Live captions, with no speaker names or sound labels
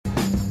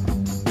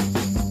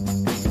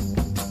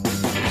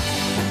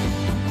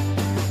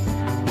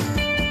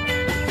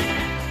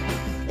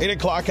8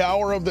 o'clock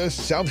hour of the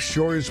South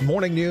Shore's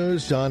Morning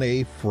News on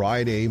a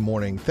Friday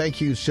morning.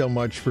 Thank you so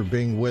much for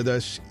being with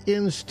us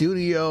in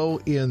studio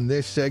in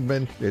this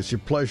segment. It's a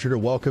pleasure to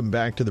welcome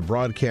back to the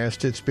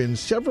broadcast. It's been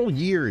several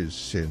years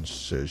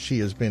since she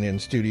has been in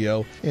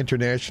studio.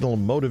 International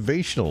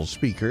motivational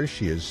speaker.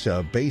 She is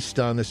based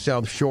on the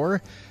South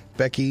Shore.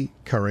 Becky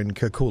Curran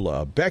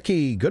Kekula.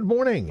 Becky, good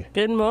morning.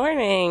 Good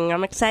morning.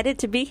 I'm excited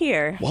to be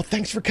here. Well,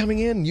 thanks for coming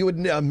in. You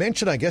had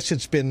mentioned, I guess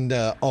it's been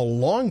a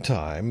long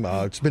time.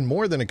 It's been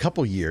more than a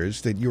couple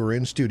years that you were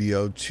in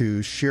studio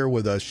to share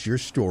with us your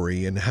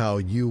story and how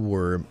you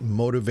were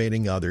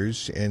motivating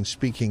others and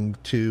speaking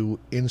to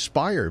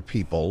inspire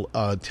people.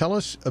 Tell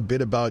us a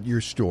bit about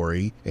your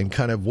story and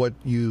kind of what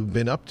you've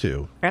been up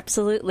to.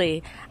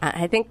 Absolutely.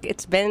 I think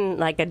it's been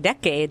like a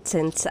decade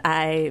since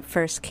I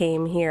first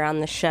came here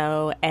on the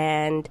show,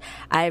 and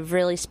I've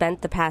really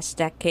spent the past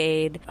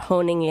decade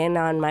honing in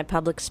on my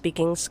public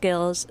speaking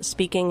skills,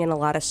 speaking in a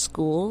lot of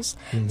schools,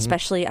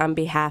 especially on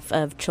behalf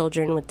of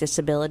children with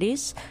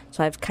disabilities.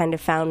 So I've kind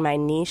of found my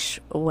niche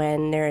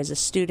when there is a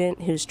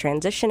student who's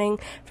transitioning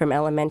from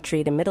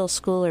elementary to middle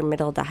school or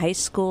middle to high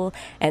school,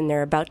 and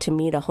they're about to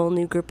meet a whole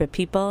new group of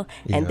people,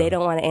 and they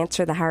don't want to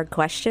answer the hard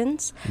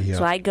questions.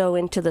 So I go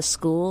into the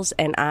schools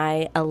and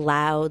I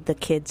allow the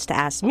kids to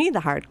ask me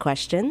the hard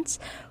questions,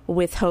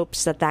 with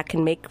hopes that that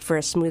can make for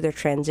a smoother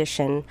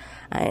transition.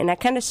 And I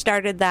kind of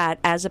started that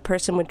as a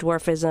person with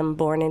dwarfism,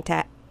 born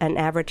into an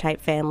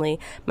average-type family.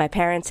 My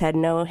parents had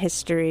no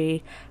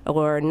history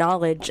or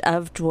knowledge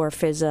of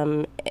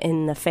dwarfism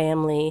in the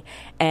family,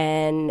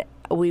 and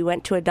we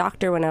went to a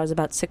doctor when I was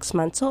about 6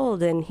 months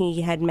old, and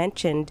he had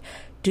mentioned,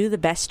 do the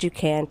best you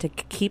can to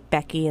keep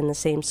Becky in the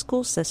same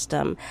school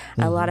system.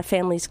 A lot of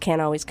families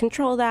can't always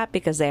control that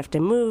because they have to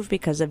move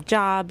because of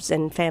jobs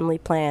and family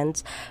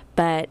plans,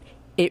 but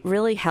it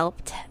really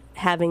helped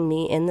having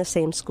me in the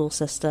same school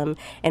system.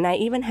 And I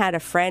even had a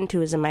friend who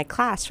was in my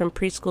class from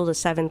preschool to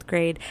 7th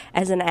grade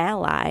as an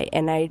ally,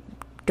 and I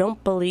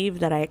don't believe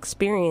that I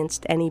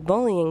experienced any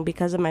bullying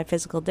because of my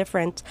physical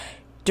difference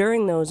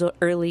during those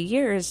early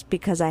years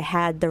because I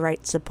had the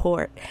right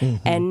support.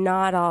 And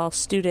not all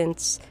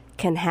students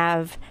can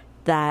have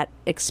that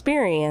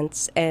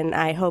experience, and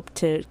I hope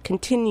to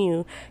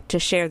continue to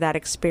share that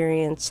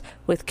experience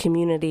with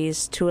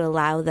communities to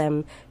allow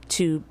them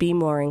to be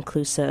more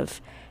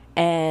inclusive.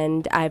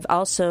 And I've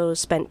also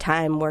spent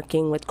time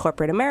working with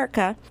corporate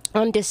America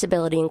on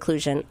disability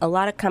inclusion. A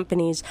lot of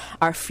companies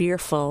are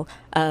fearful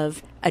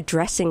of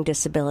addressing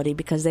disability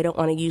because they don't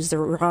want to use the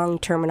wrong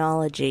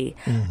terminology.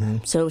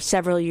 So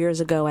several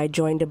years ago, I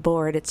joined a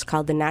board. It's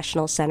called the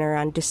National Center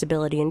on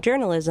Disability and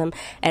Journalism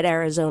at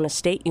Arizona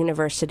State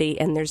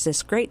University, and there's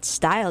this great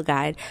style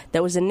guide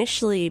that was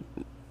initially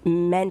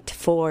meant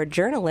for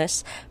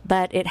journalists,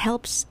 but it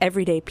helps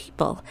everyday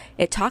people.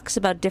 It talks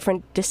about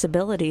different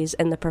disabilities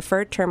and the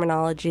preferred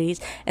terminologies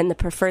and the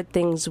preferred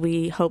things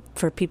we hope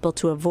for people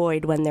to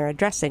avoid when they're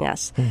addressing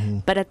us.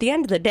 But at the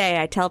end of the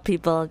day, I tell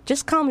people,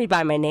 just call me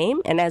by my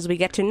name, and as we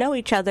get to know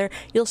each other,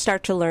 you'll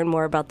start to learn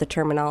more about the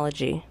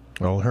terminology.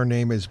 Well, her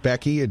name is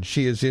Becky, and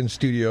she is in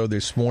studio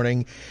this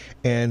morning.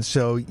 And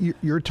so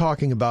you're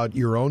talking about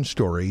your own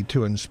story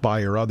to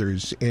inspire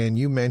others. And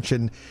you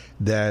mentioned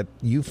that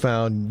you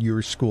found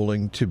your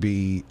schooling to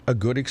be a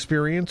good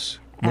experience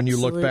when you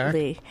look back?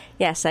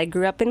 Yes, I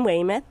grew up in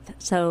Weymouth,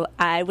 so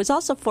I was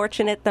also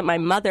fortunate that my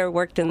mother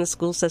worked in the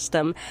school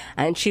system,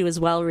 and she was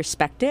well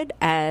respected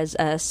as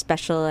a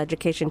special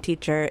education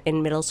teacher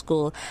in middle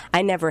school.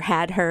 I never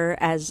had her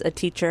as a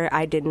teacher.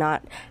 I did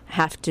not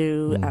have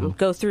to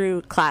go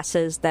through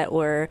classes that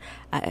were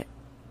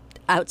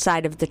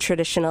outside of the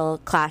traditional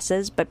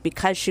classes, but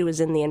because she was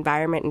in the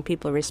environment and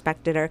people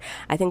respected her,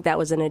 I think that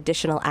was an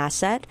additional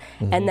asset.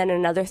 And then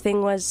another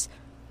thing was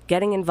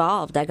getting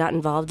involved. I got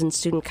involved in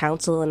student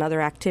council and other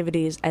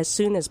activities as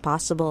soon as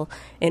possible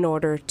in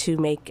order to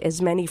make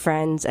as many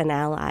friends and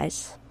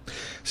allies.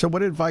 So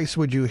what advice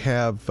would you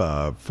have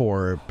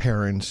for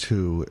parents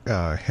who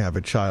have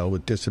a child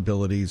with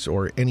disabilities,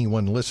 or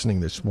anyone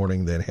listening this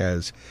morning that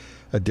has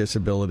a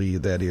disability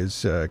that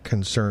is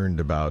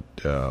concerned about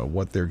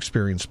what their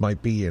experience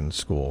might be in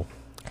school?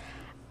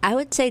 I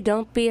would say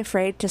don't be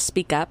afraid to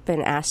speak up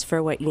and ask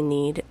for what you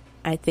need.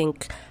 I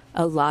think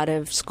a lot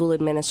of school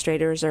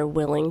administrators are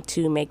willing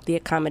to make the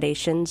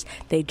accommodations.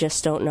 They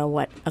just don't know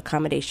what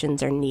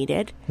accommodations are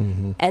needed.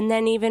 And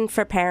then even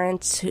for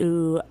parents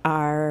who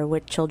are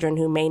with children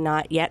who may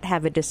not yet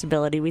have a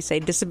disability, we say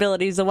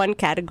disability is the one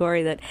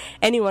category that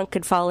anyone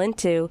could fall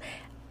into.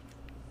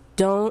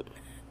 Don't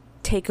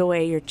take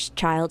away your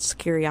child's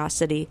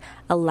curiosity.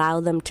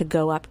 Allow them to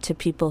go up to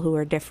people who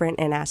are different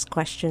and ask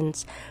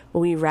questions.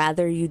 We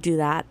rather you do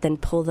that than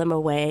pull them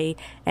away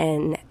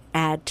and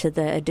add to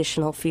the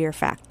additional fear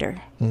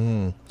factor.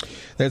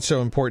 That's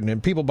so important.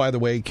 And people, by the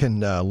way,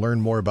 can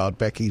learn more about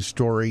Becky's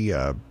story.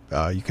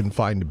 You can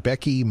find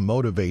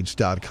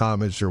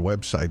BeckyMotivates.com as her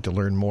website to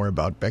learn more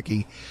about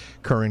Becky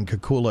Curran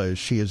Kekula, as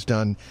she has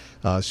done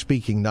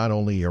speaking not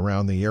only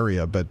around the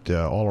area, but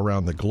all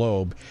around the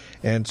globe.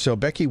 And so,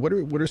 Becky, what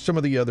are some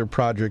of the other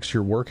projects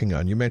you're working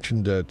on? You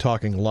mentioned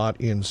talking a lot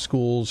in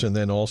schools and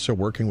then also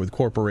working with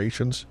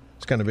corporations.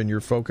 It's kind of in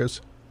your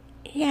focus.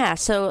 Yeah,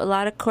 so a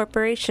lot of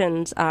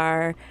corporations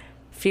are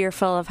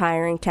fearful of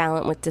hiring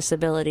talent with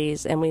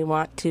disabilities, and we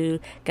want to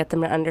get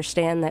them to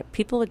understand that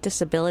people with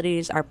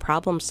disabilities are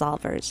problem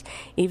solvers.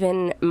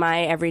 Even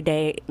my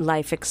everyday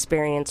life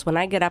experience, when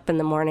I get up in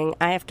the morning,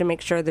 I have to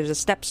make sure there's a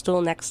step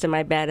stool next to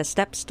my bed, a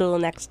step stool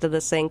next to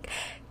the sink,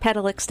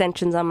 pedal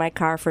extensions on my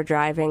car for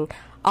driving,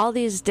 all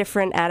these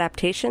different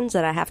adaptations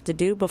that I have to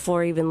do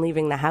before even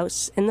leaving the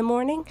house in the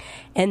morning.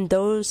 And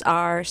those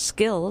are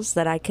skills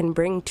that I can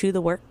bring to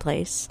the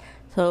workplace.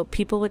 So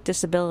people with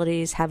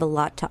disabilities have a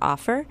lot to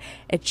offer.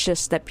 It's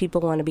just that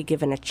people want to be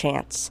given a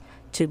chance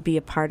to be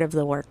a part of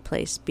the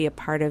workplace, be a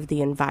part of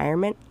the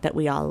environment that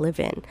we all live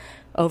in.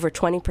 Over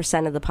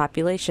 20% of the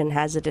population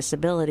has a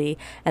disability,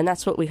 and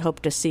that's what we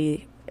hope to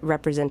see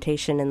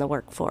representation in the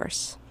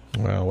workforce.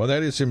 Well,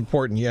 that is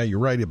important. Yeah, you're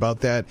right about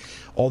that.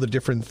 All the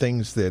different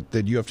things that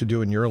you have to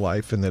do in your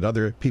life and that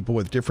other people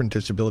with different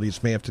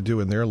disabilities may have to do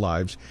in their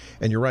lives.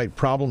 And you're right,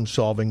 problem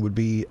solving would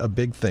be a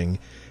big thing.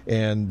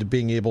 And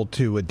being able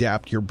to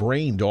adapt your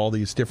brain to all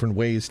these different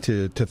ways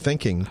to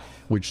thinking,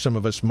 which some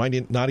of us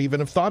might not even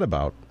have thought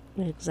about.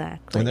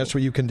 Exactly. And that's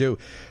what you can do.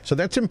 So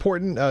that's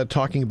important,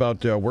 talking about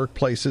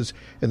workplaces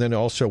and then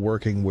also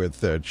working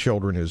with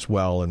children as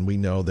well. And we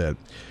know that,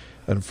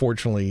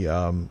 unfortunately,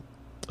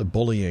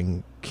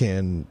 bullying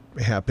can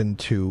happen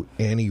to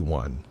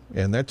anyone.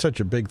 And that's such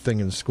a big thing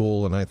in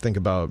school. And I think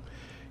about,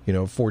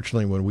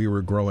 fortunately, when we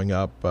were growing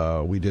up,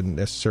 we didn't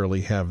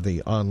necessarily have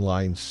the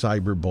online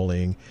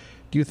cyberbullying.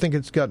 Do you think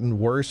it's gotten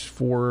worse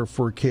for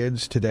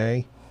kids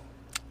today?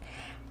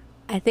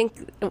 I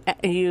think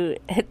you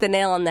hit the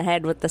nail on the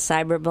head with the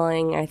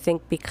cyberbullying. I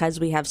think because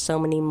we have so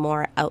many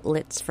more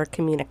outlets for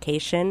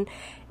communication,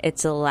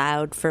 it's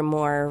allowed for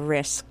more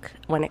risk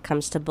when it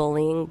comes to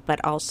bullying, but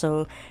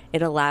also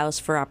it allows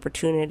for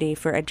opportunity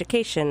for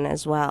education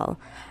as well.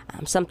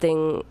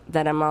 Something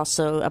that I'm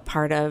also a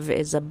part of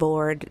is a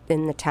board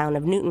in the town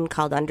of Newton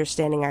called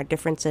Understanding Our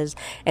Differences,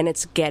 and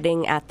it's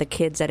getting at the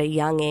kids at a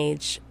young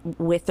age,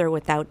 with or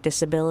without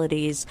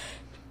disabilities,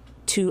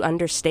 to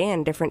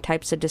understand different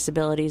types of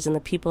disabilities and the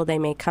people they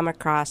may come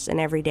across in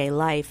everyday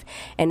life.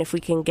 And if we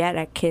can get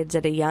at kids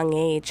at a young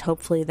age,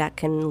 hopefully that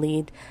can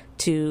lead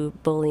to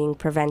bullying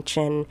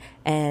prevention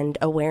and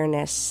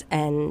awareness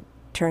and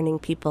turning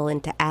people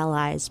into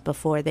allies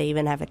before they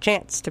even have a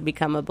chance to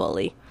become a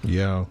bully.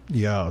 Yeah,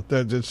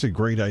 that's a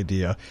great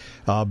idea.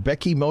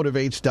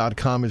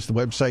 BeckyMotivates.com is the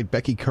website.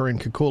 Becky Curran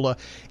Kekula,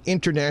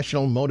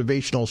 international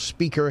motivational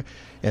speaker.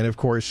 And, of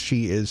course,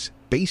 she is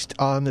based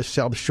on the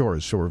South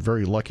Shores, so we're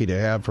very lucky to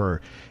have her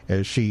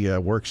as she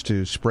works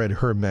to spread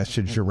her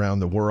message around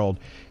the world.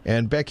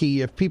 And,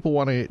 Becky, if people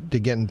want to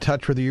get in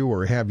touch with you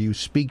or have you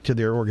speak to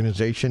their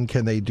organization,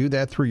 can they do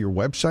that through your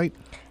website?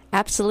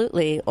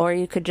 Absolutely. Or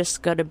you could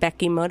just go to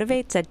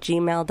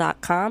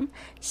BeckyMotivates@gmail.com,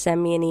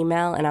 send me an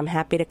email, and I'm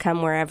happy to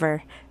come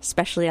wherever,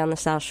 especially on the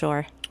South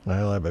Shore.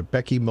 I love it.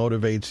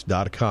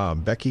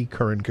 BeckyMotivates.com. Becky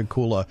Curran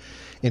Kekula,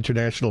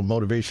 international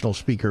motivational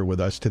speaker with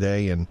us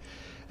today. And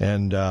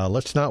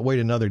let's not wait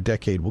another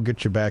decade. We'll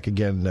get you back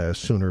again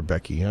sooner,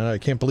 Becky. I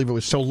can't believe it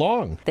was so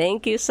long.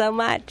 Thank you so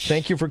much.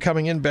 Thank you for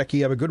coming in,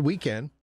 Becky. Have a good weekend.